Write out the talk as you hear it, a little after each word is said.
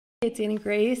It's Annie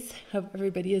Grace. Hope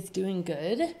everybody is doing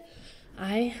good.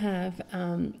 I have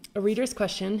a reader's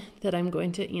question that I'm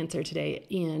going to answer today.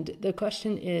 And the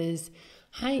question is,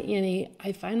 hi, Annie.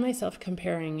 I find myself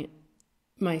comparing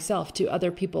myself to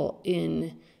other people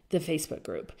in the Facebook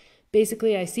group.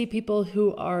 Basically, I see people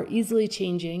who are easily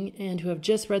changing and who have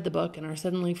just read the book and are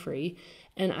suddenly free.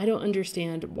 And I don't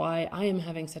understand why I am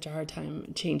having such a hard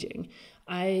time changing.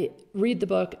 I read the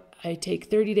book, I take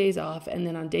 30 days off, and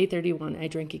then on day 31, I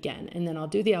drink again. And then I'll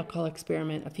do the alcohol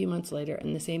experiment a few months later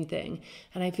and the same thing.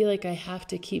 And I feel like I have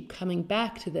to keep coming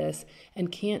back to this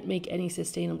and can't make any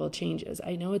sustainable changes.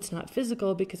 I know it's not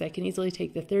physical because I can easily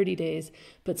take the 30 days,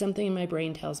 but something in my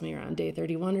brain tells me around day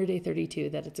 31 or day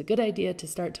 32 that it's a good idea to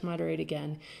start to moderate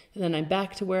again. And then I'm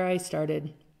back to where I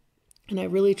started. And I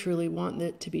really, truly want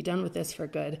it to be done with this for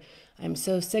good. I'm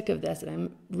so sick of this, and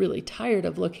I'm really tired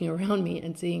of looking around me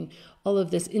and seeing all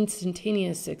of this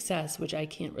instantaneous success, which I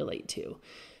can't relate to.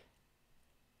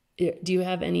 Do you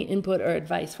have any input or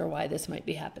advice for why this might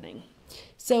be happening?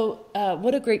 So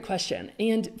what a great question.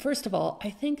 And first of all, I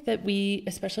think that we,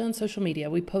 especially on social media,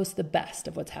 we post the best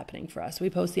of what's happening for us. We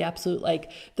post the absolute,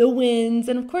 the wins.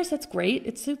 And of course, that's great.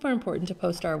 It's super important to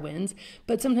post our wins,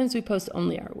 but sometimes we post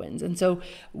only our wins. And so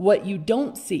what you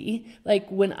don't see, like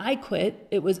when I quit,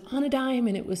 it was on a dime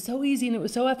and it was so easy and it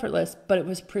was so effortless, but it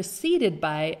was preceded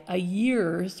by a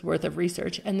year's worth of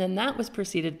research. And then that was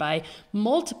preceded by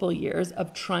multiple years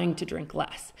of trying to drink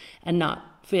less and not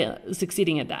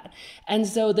succeeding at that. And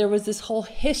so there was this whole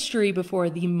history before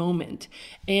the moment.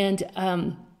 And,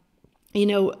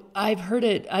 I've heard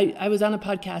it. I was on a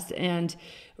podcast and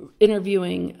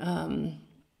interviewing,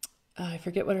 I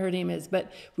forget what her name is,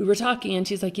 but we were talking and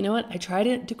she's like, you know what? I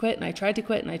tried to quit and I tried to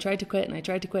quit and I tried to quit and I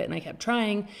tried to quit and I kept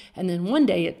trying. And then one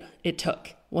day it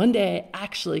took. One day I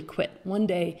actually quit. One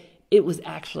day it was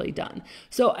actually done.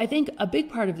 So I think a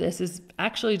big part of this is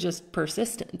actually just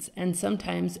persistence. And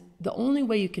sometimes the only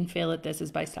way you can fail at this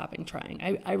is by stopping trying.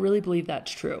 I really believe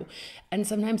that's true. And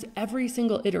sometimes every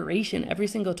single iteration, every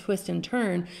single twist and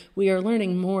turn, we are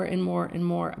learning more and more and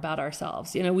more about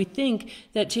ourselves. We think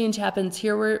that change happens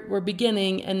here, we're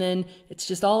beginning, and then it's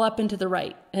just all up and to the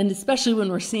right. And especially when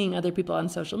we're seeing other people on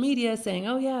social media saying,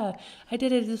 oh yeah, I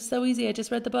did it. It was so easy. I just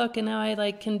read the book and now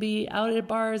I can be out at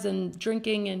bars and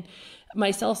drinking and my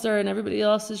seltzer and everybody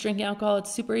else is drinking alcohol.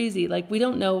 It's super easy. We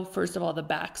don't know, first of all, the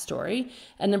backstory.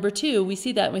 And number two, we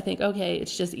see that and we think, okay,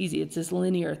 it's just easy. It's this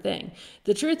linear thing.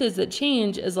 The truth is that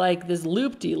change is like this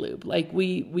loop-de-loop.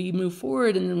 We move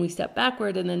forward and then we step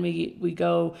backward and then we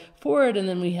go forward and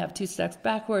then we have two steps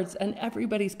backwards, and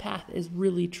everybody's path is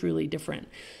really, truly different.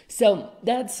 So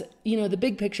that's, the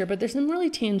big picture, but there's some really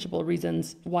tangible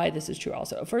reasons why this is true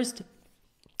also. First,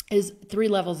 is 3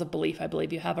 levels of belief, I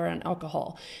believe you have around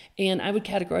alcohol. And I would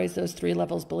categorize those 3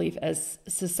 levels of belief as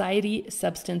society,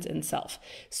 substance, and self.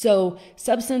 So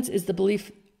substance is the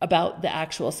belief about the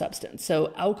actual substance.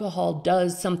 So alcohol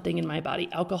does something in my body.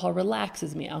 Alcohol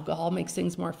relaxes me. Alcohol makes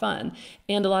things more fun.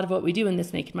 And a lot of what we do in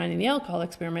this Naked Mind and the Alcohol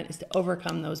Experiment is to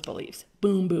overcome those beliefs.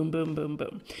 Boom, boom, boom, boom,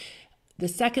 boom. The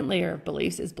second layer of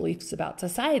beliefs is beliefs about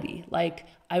society.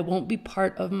 I won't be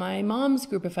part of my mom's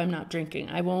group if I'm not drinking.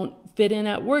 I won't fit in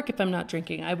at work if I'm not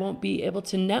drinking. I won't be able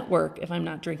to network if I'm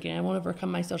not drinking. I won't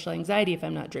overcome my social anxiety if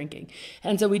I'm not drinking.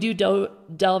 And so we do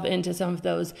delve into some of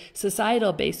those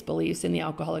societal-based beliefs in the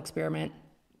alcohol experiment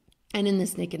and in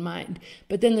this Naked Mind.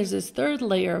 But then there's this third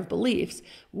layer of beliefs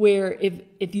where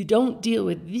if you don't deal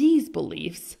with these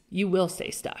beliefs, you will stay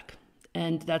stuck.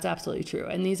 And that's absolutely true.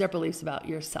 And these are beliefs about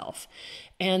yourself.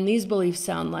 And these beliefs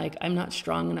sound like I'm not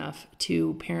strong enough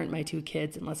to parent my 2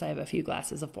 kids unless I have a few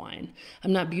glasses of wine.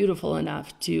 I'm not beautiful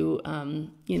enough to,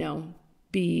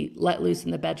 be let loose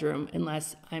in the bedroom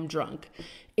unless I'm drunk.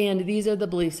 And these are the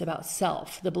beliefs about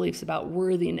self, the beliefs about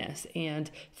worthiness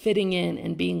and fitting in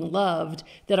and being loved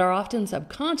that are often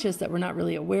subconscious that we're not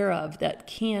really aware of, that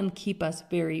can keep us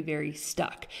very, very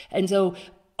stuck. And so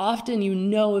often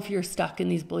if you're stuck in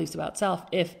these beliefs about self,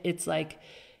 if it's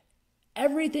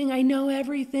everything, I know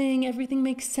everything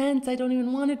makes sense, I don't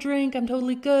even want to drink, I'm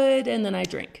totally good, and then I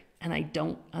drink. And I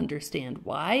don't understand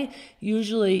why.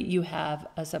 Usually you have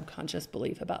a subconscious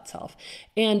belief about self.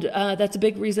 And that's a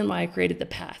big reason why I created The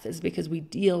Path, is because we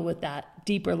deal with that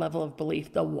deeper level of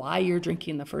belief, the why you're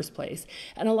drinking in the first place.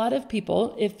 And a lot of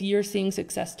people, if you're seeing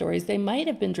success stories, they might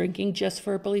have been drinking just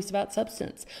for beliefs about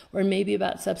substance, or maybe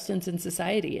about substance in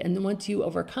society. And then once you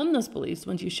overcome those beliefs,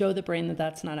 once you show the brain that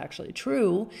that's not actually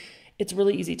true, it's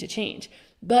really easy to change.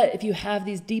 But if you have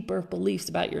these deeper beliefs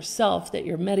about yourself that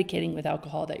you're medicating with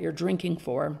alcohol, that you're drinking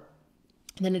for,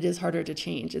 then it is harder to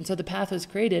change. And so the path was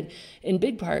created in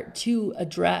big part to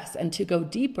address and to go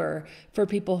deeper for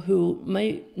people who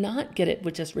might not get it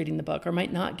with just reading the book, or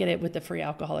might not get it with the free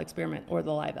alcohol experiment or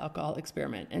the live alcohol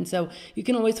experiment. And so you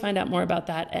can always find out more about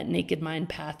that at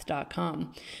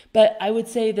nakedmindpath.com. But I would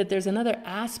say that there's another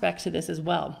aspect to this as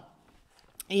well.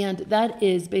 And that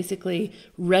is basically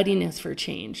readiness for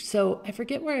change. So I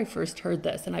forget where I first heard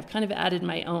this, and I've kind of added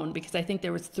my own, because I think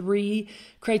there was 3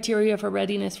 criteria for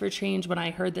readiness for change when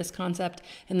I heard this concept.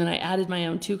 And then I added my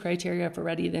own 2 criteria for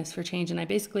readiness for change. And I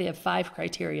basically have 5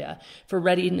 criteria for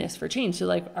readiness for change. So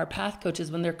like our path coaches,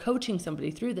 when they're coaching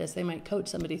somebody through this, they might coach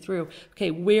somebody through,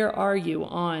 okay, where are you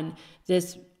on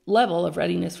this level of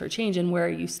readiness for change, and where are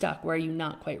you stuck? Where are you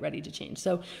not quite ready to change?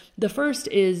 So the first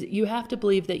is you have to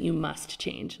believe that you must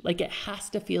change. Like, it has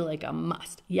to feel like a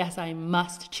must. Yes, I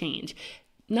must change.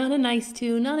 Not a nice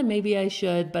to, not a maybe I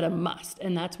should, but a must.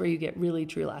 And that's where you get really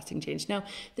true lasting change. Now,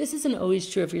 this isn't always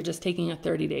true if you're just taking a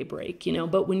 30-day break,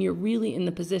 but when you're really in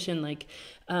the position like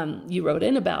you wrote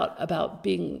in about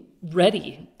being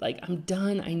ready, like, I'm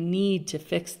done, I need to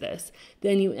fix this,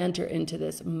 then you enter into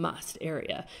this must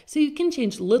area. So you can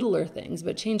change littler things,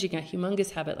 but changing a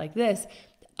humongous habit like this,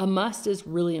 a must is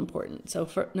really important. So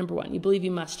for number 1, you believe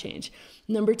you must change.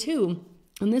 Number 2,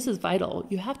 and this is vital,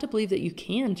 you have to believe that you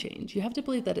can change. You have to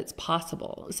believe that it's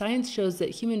possible. Science shows that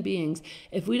human beings,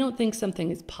 if we don't think something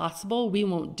is possible, we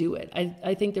won't do it.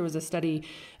 I think there was a study,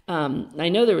 I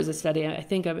know there was a study, I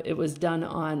think it was done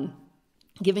on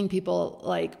giving people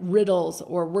like riddles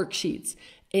or worksheets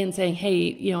and saying,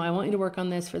 hey, I want you to work on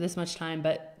this for this much time,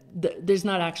 but there's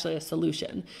not actually a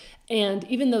solution. And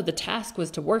even though the task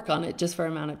was to work on it just for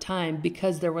an amount of time,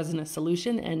 because there wasn't a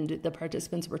solution and the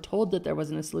participants were told that there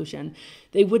wasn't a solution,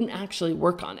 they wouldn't actually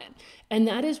work on it. And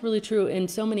that is really true in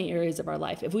so many areas of our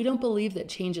life. If we don't believe that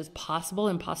change is possible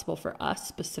and possible for us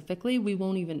specifically, we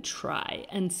won't even try.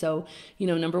 And so,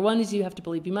 number 1 is you have to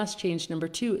believe you must change. Number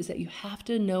 2 is that you have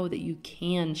to know that you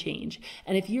can change.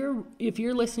 And if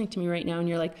you're listening to me right now and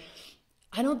you're like,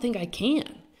 I don't think I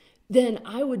can, then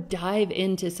I would dive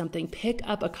into something. Pick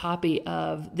up a copy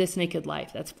of This Naked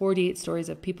Life. That's 48 stories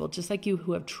of people just like you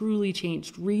who have truly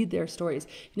changed. Read their stories.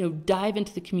 Dive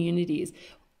into the communities.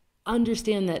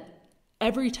 Understand that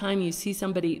every time you see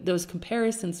somebody, those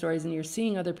comparison stories, and you're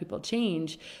seeing other people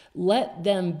change, let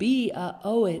them be a,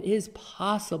 oh, it is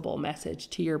possible message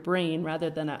to your brain,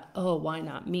 rather than a, oh, why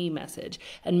not me message,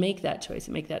 and make that choice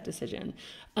and make that decision.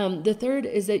 The third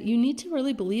is that you need to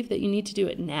really believe that you need to do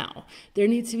it now. There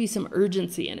needs to be some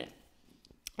urgency in it.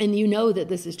 And that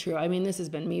this is true. I mean, this has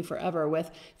been me forever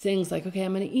with things like, okay,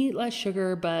 I'm going to eat less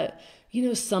sugar, but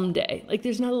someday. Like,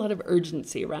 there's not a lot of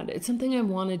urgency around it. It's something I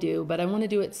want to do, but I want to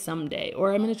do it someday.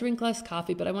 Or I'm going to drink less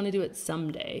coffee, but I want to do it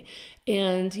someday.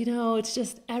 And, it's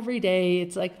just every day.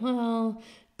 It's like, well,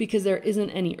 because there isn't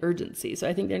any urgency. So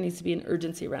I think there needs to be an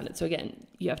urgency around it. So again,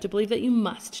 you have to believe that you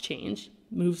must change.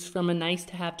 Moves from a nice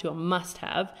to have to a must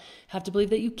have. Have to believe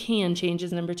that you can change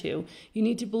is number 2. You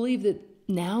need to believe that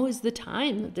now is the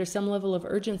time, that there's some level of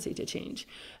urgency to change,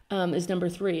 is number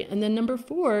 3. And then number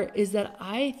 4 is that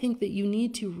I think that you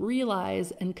need to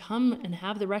realize and come and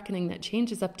have the reckoning that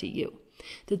change is up to you,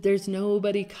 that there's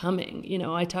nobody coming.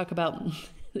 I talk about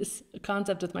this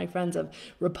concept with my friends of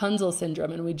Rapunzel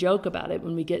syndrome, and we joke about it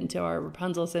when we get into our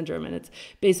Rapunzel syndrome, and it's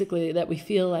basically that we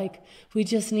feel like we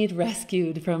just need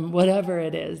rescued from whatever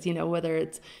it is, whether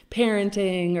it's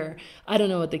parenting or I don't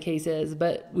know what the case is,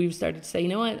 but we've started to say,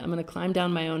 I'm going to climb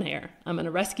down my own hair. I'm going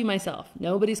to rescue myself.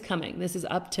 Nobody's coming. This is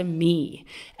up to me.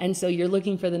 And so you're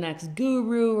looking for the next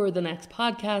guru or the next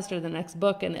podcast or the next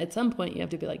book, and at some point you have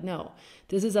to be like, no,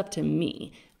 this is up to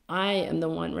me. I am the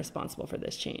one responsible for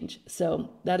this change.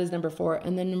 So that is number 4.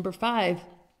 And then number 5,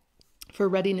 for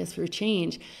readiness for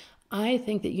change, I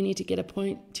think that you need to get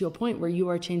to a point where you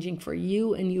are changing for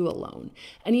you and you alone.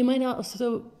 And you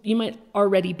might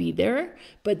already be there,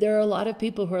 but there are a lot of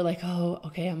people who are like, oh,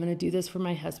 okay, I'm going to do this for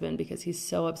my husband because he's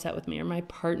so upset with me, or my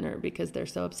partner because they're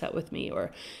so upset with me,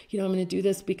 or, I'm going to do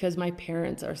this because my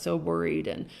parents are so worried,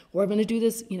 or I'm going to do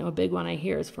this, a big one I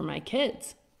hear is for my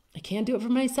kids. I can't do it for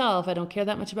myself. I don't care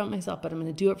that much about myself, but I'm going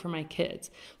to do it for my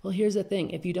kids. Well, here's the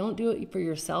thing. If you don't do it for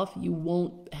yourself, you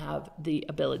won't have the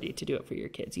ability to do it for your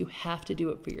kids. You have to do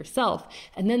it for yourself.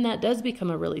 And then that does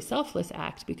become a really selfless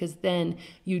act, because then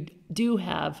you do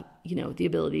have, the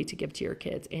ability to give to your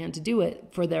kids and to do it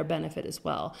for their benefit as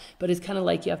well. But it's kind of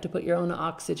like you have to put your own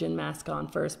oxygen mask on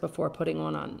first before putting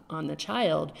one on the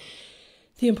child.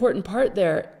 The important part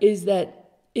there is that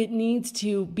it needs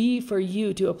to be for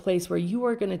you to a place where you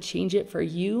are going to change it for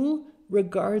you,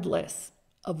 regardless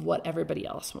of what everybody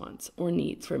else wants or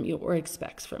needs from you or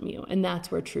expects from you. And that's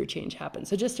where true change happens.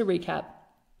 So just to recap,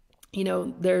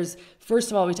 there's,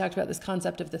 first of all, we talked about this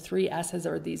concept of the 3 S's,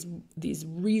 or these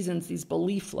reasons, these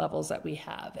belief levels that we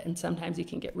have. And sometimes you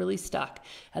can get really stuck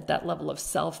at that level of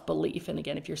self-belief. And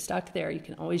again, if you're stuck there, you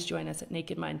can always join us at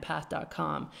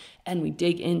nakedmindpath.com, and we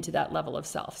dig into that level of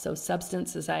self. So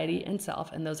substance, society, and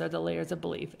self, and those are the layers of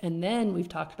belief. And then we've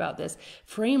talked about this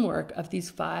framework of these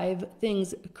 5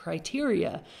 things,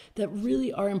 criteria, that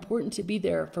really are important to be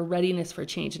there for readiness for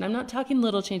change. And I'm not talking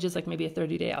little changes like maybe a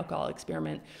 30-day alcohol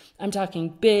experiment. I'm talking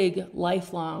big,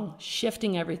 lifelong,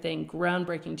 shifting everything,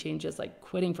 groundbreaking changes like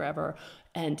quitting forever,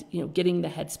 and getting the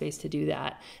headspace to do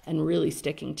that and really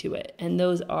sticking to it. And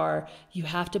those are, you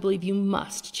have to believe you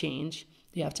must change.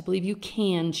 You have to believe you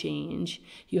can change.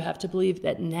 You have to believe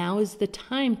that now is the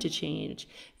time to change.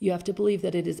 You have to believe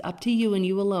that it is up to you and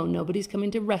you alone. Nobody's coming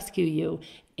to rescue you.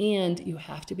 And you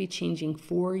have to be changing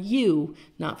for you,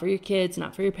 not for your kids,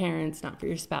 not for your parents, not for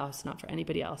your spouse, not for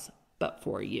anybody else, but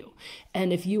for you.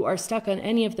 And if you are stuck on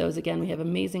any of those, again, we have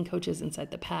amazing coaches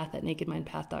inside the Path at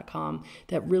nakedmindpath.com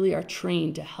that really are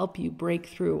trained to help you break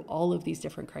through all of these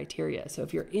different criteria. So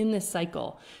if you're in this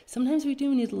cycle, sometimes we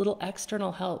do need a little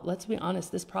external help. Let's be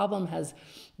honest, this problem has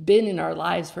been in our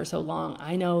lives for so long.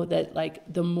 I know that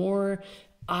the more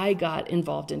I got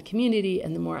involved in community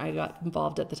and the more I got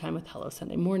involved at the time with Hello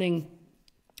Sunday Morning,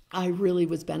 I really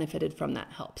was benefited from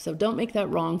that help. So don't make that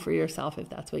wrong for yourself if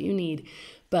that's what you need.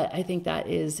 But I think that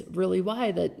is really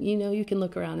why that, you can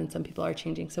look around and some people are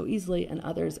changing so easily and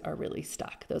others are really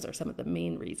stuck. Those are some of the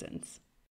main reasons.